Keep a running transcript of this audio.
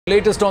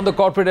Latest on the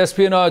corporate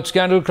espionage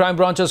scandal, Crime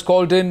Branch has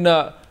called in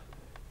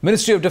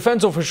Ministry of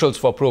Defence officials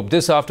for probe.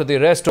 This after the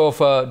arrest of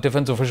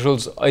defence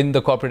officials in the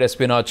corporate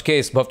espionage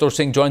case. Bhavtosh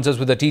Singh joins us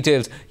with the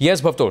details.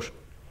 Yes, Bhavtosh.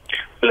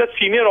 Well, a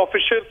senior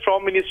official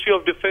from Ministry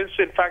of Defence,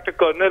 in fact a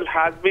colonel,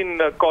 has been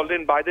called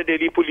in by the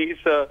Delhi police.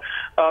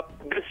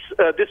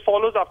 This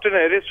follows after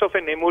an arrest of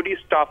an MoD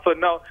staffer.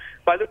 Now,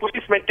 while the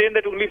police maintain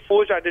that only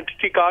forged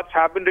identity cards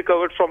have been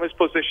recovered from his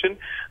possession,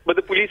 but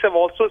the police have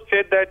also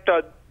said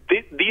that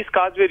these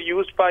cards were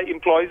used by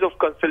employees of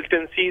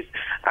consultancies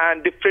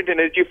and different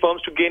energy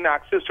firms to gain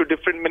access to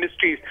different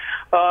ministries.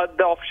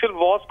 The official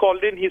was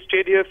called in. He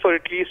stayed here for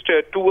at least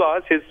 2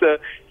 hours.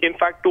 In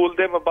fact, told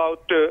them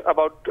about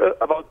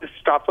this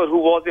staffer who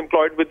was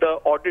employed with the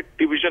audit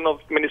division of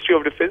Ministry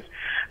of Defence.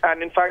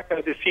 And in fact,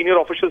 the senior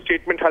official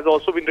statement has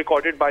also been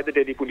recorded by the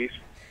Delhi police.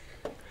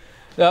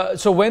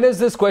 So when is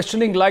this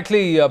questioning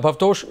likely,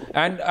 Bhavtosh?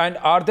 And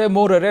are there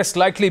more arrests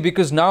likely?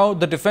 Because now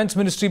the Defence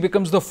Ministry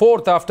becomes the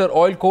fourth after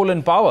oil, coal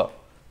and power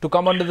to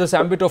come under this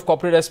ambit of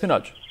corporate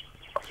espionage.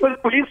 Well, the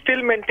police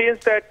still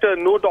maintains that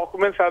no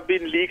documents have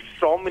been leaked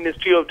from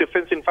Ministry of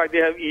Defence. In fact, they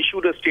have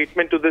issued a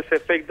statement to this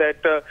effect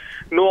that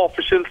no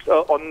officials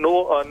or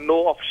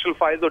no official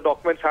files or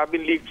documents have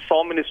been leaked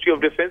from Ministry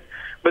of Defence.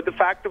 But the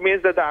fact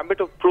remains that the ambit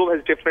of probe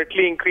has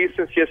definitely increased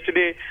since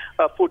yesterday.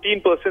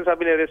 14 persons have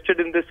been arrested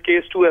in this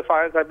case. 2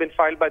 FIRs have been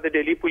filed by the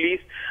Delhi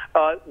police.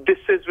 This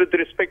is with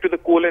respect to the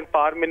Coal and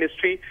Power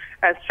Ministry.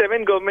 And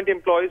 7 government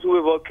employees who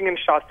were working in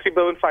Shastri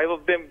Bhavan, 5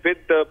 of them with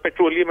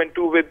petroleum and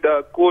 2 with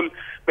the Coal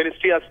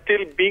Ministry, are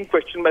still being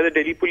questioned by the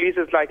Delhi police.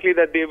 It's likely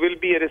that they will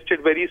be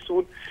arrested very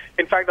soon.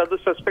 In fact, other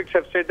suspects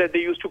have said that they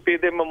used to pay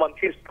them a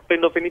monthly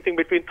stipend of anything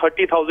between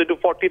 30,000 to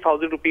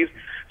 40,000 rupees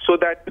so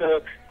that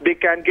they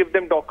can give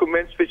them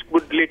documents which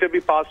would later be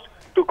passed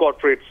to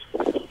corporates.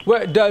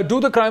 Well, do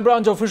the Crime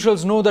Branch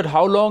officials know that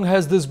how long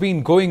has this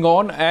been going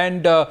on,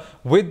 and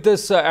with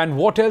this and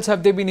what else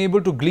have they been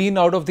able to glean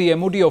out of the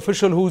MoD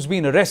official who's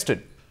been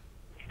arrested?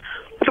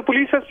 The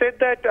police have said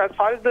that as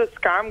far as the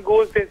scam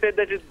goes, they said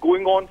that it's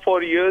going on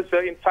for years.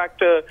 In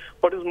fact,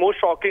 what is most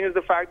shocking is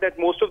the fact that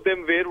most of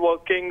them were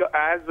working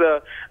as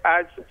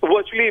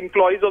virtually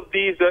employees of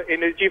these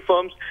energy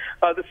firms.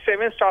 The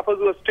 7 staffers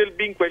who are still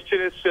being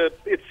questioned,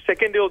 it's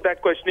second day of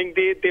that questioning.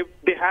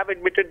 They have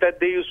admitted that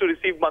they used to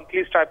receive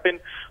monthly stipend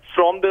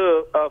from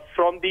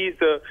these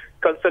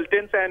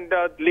consultants, and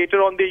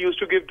later on they used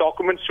to give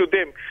documents to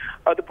them.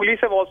 The police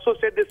have also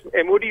said this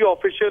MoD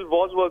official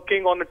was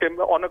working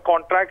on a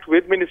contract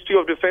with Ministry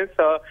of Defence,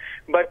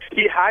 but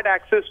he had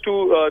access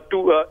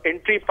to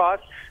entry pass,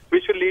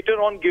 which were later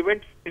on given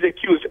to his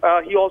accused.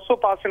 He also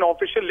passed an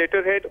official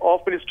letterhead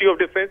of Ministry of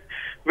Defence,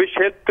 which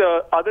helped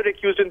other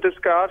accused in this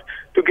car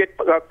to get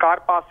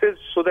car passes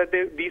so that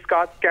these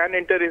cars can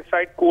enter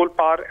inside coal,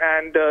 power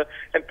and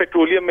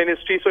petroleum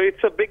ministry. So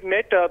it's a big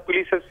net.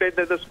 Police have said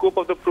that the scope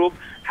of the probe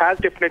has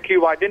definitely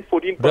widened.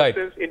 14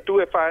 persons in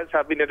 2 FIRs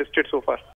have been arrested so far.